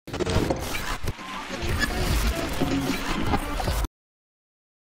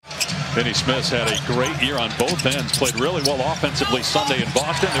Finney Smith had a great year on both ends. Played really well offensively Sunday in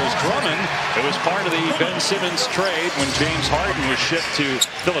Boston. There's Drummond. It was part of the Ben Simmons trade when James Harden was shipped to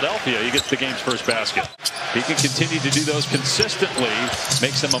Philadelphia. He gets the game's first basket. He can continue to do those consistently.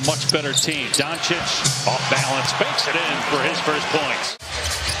 Makes them a much better team. Doncic off balance. Banks it in for his first points.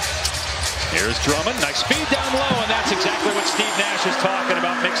 Here's Drummond. Nice speed down low, and that's exactly what Steve Nash is talking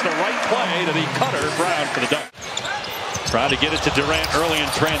about. Makes the right play to the cutter. Brown for the dunk. Tried to get it to Durant early in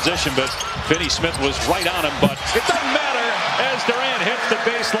transition, but Finney Smith was right on him. But it doesn't matter as Durant hits the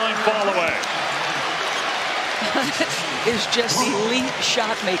baseline fall away. Is just elite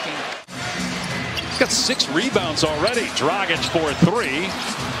shot making. He's got 6 rebounds already. Dragic for 3.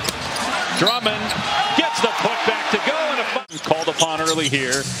 Drummond gets the putback to go, and a foul called upon early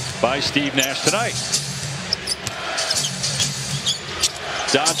here by Steve Nash tonight.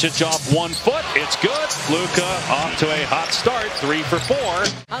 Doncic off 1 foot. It's good. Luka off to a hot start. 3 for 4.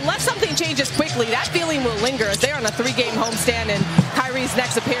 Unless something changes quickly, that feeling will linger as they're on a 3-game homestand, and Kyrie's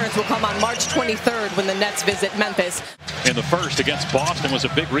next appearance will come on March 23rd when the Nets visit Memphis. In the first against Boston was a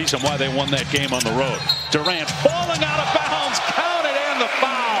big reason why they won that game on the road. Durant falling out of bounds. Counted and the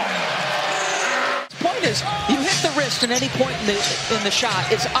foul. The point is, you hit the wrist at any point in the shot,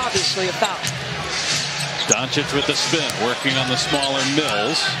 it's obviously a foul. Doncic with the spin, working on the smaller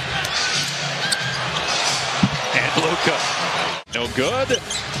Mills. And Luka. No good.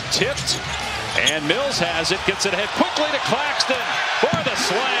 Tipped. And Mills has it. Gets it ahead quickly to Claxton for the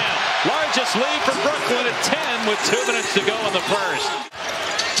slam. Largest lead for Brooklyn at 10 with 2 minutes to go in the first.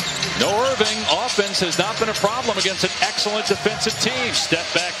 No Irving. Offense has not been a problem against an excellent defensive team. Step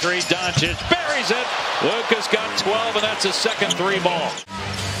back 3. Doncic buries it. Luka's got 12, and that's his second 3-ball.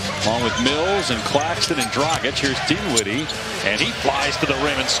 Along with Mills and Claxton and Dragic, here's Dinwiddie, and he flies to the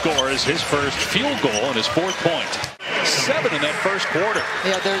rim and scores his first field goal and his 4th point. 7 in that first quarter.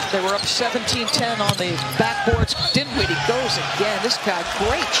 Yeah, they were up 17-10 on the backboards. Dinwiddie goes again. This guy,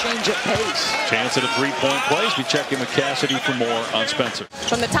 great change of pace. Chance at a 3-point place. Be checking with Cassidy for more on Spencer.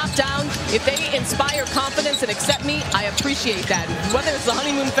 From the top down, if they inspire confidence and accept me, I appreciate that. Whether it's the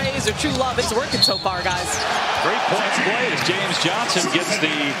honeymoon phase or true love, it's working so far, guys. Great points played as James Johnson gets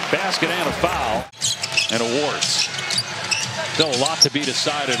the basket and a foul, and awards. Still a lot to be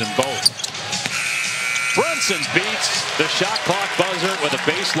decided in both. Brunson beats the shot clock buzzer with a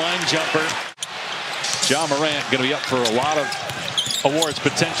baseline jumper. Ja Morant going to be up for a lot of awards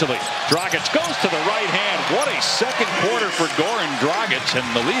potentially. Dragic goes to the right hand. What a second quarter for Goran Dragic, and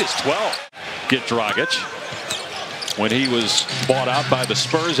the lead is 12. Get Dragic. When he was bought out by the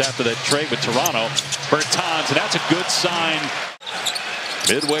Spurs after that trade with Toronto. Bertans, and that's a good sign.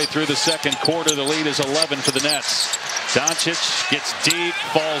 Midway through the second quarter, the lead is 11 for the Nets. Doncic gets deep,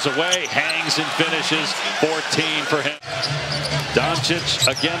 falls away, hangs and finishes. 14 for him. Doncic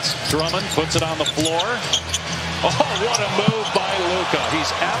against Drummond, puts it on the floor. Oh, what a move by Luka.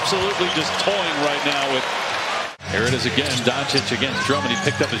 He's absolutely just toying right now with. Here it is again, Doncic against Drummond. He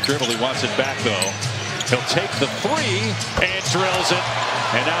picked up his dribble. He wants it back, though. He'll take the 3 and drills it.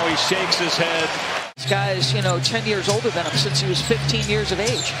 And now he shakes his head. This guy is, 10 years older than him since he was 15 years of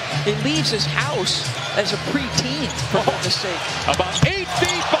age. He leaves his house as a preteen, for goodness sake. About 8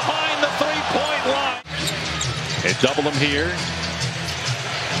 feet behind the 3-point line. They double him here.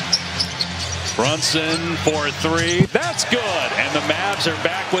 Brunson for 3. That's good. And the Mavs are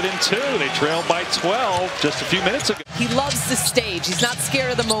back within 2. They trailed by 12 just a few minutes ago. He loves the stage. He's not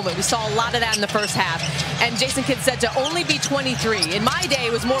scared of the moment. We saw a lot of that in the first half. And Jason Kidd said to only be 23. In my day,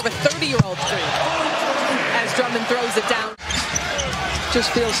 it was more of a 30-year-old 3. As Drummond throws it down. Just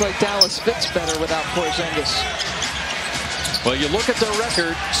feels like Dallas fits better without Porzingis. Well, you look at their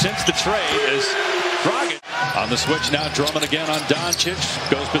record since the trade as Dragic on the switch now. Drummond again on Doncic.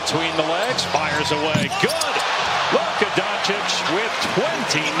 Goes between the legs. Fires away. Good. Luka Doncic with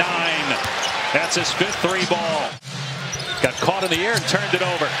 29. That's his 5th 3-ball. Got caught in the air and turned it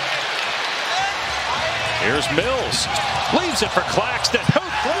over. Here's Mills. Leaves it for Claxton. Who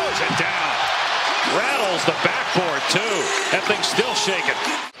throws it down? Rattles the backboard, too. That thing's still shaking.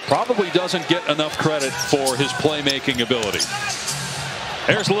 Probably doesn't get enough credit for his playmaking ability.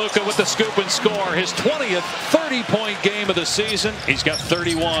 There's Luka with the scoop and score. His 20th 30-point game of the season. He's got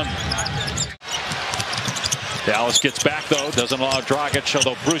 31. Dallas gets back, though. Doesn't allow Dragic,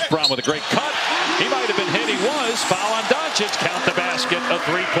 although Bruce Brown with a great cut. He might have been hit. He was. Foul on Doncic. Count the basket. A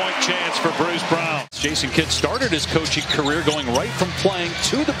 3-point chance for Bruce Brown. Jason Kidd started his coaching career going right from playing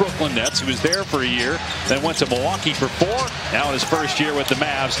to the Brooklyn Nets. He was there for a year, then went to Milwaukee for 4. Now in his first year with the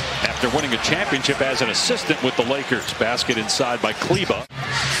Mavs after winning a championship as an assistant with the Lakers. Basket inside by Kleba.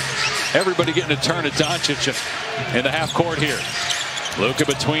 Everybody getting a turn at Doncic in the half court here. Luka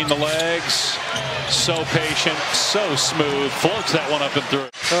between the legs. So patient, so smooth. Floats that one up and through.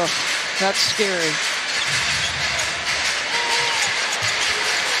 Oh, that's scary.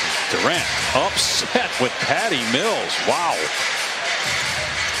 Durant upset with Patty Mills. Wow.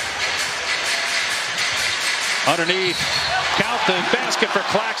 Underneath. Count the basket for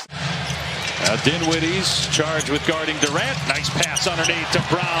Claxton. Now Dinwiddie's charged with guarding Durant. Nice pass underneath to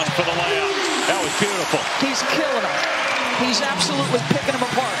Brown for the layup. That was beautiful. He's killing him. He's absolutely picking him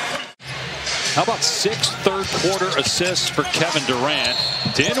apart. How about 6 third-quarter assists for Kevin Durant?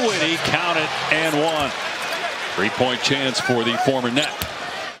 Dinwiddie counted and one. 3-point chance for the former Net.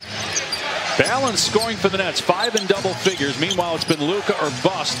 Balanced scoring for the Nets, 5 in double figures. Meanwhile, it's been Luka or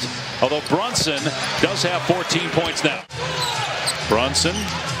bust, although Brunson does have 14 points now. Brunson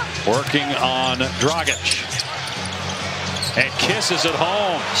working on Dragic. And kisses it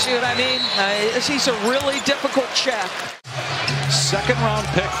home. See what I mean? He's a really difficult check. Second-round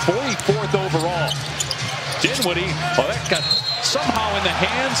pick, 44th overall. Dinwiddie, that got somehow in the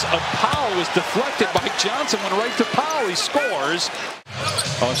hands of Powell. Was deflected by Johnson, went right to Powell. He scores.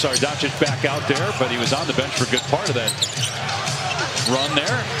 Oh, I'm sorry, Doncic back out there, but he was on the bench for a good part of that run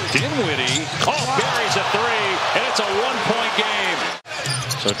there. Dinwiddie, buries a three, and it's a one-point game.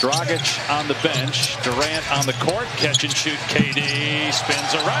 So Dragic on the bench, Durant on the court, catch and shoot. KD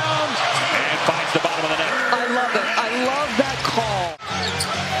spins around and finds the bottom of the net. I love it. I love that call.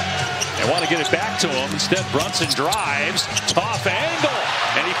 They want to get it back to him. Instead, Brunson drives, tough angle,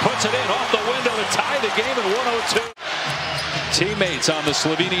 and he puts it in off the window to tie the game at 102. Teammates on the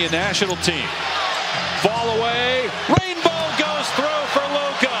Slovenian national team. Fall away. Rainbow goes through for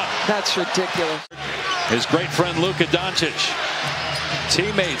Luka. That's ridiculous. His great friend Luka Doncic.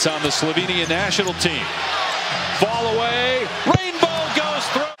 Teammates on the Slovenian national team. Fall away. Rainbow goes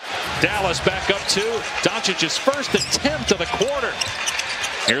through. Dallas back up 2. Doncic's first attempt of the quarter.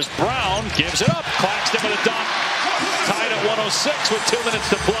 Here's Brown. Gives it up. Claxton with a dunk. Tied at 106 with 2 minutes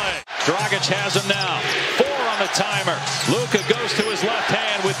to play. Dragic has him now. 4 on the timer. Luka goes to his left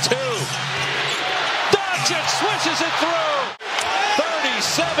hand with 2. Doncic swishes it through.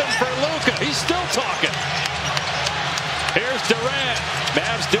 37 for Luka. He's still talking. Here's Durant.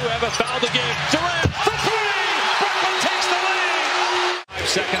 Mavs do have a foul to give. Durant for 3. Brooklyn takes the lead. 5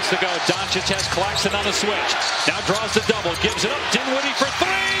 seconds to go. Doncic has Claxton on the switch. Now draws the double. Gives it up. Dinwiddie for 3.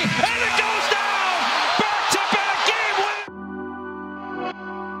 And it goes down.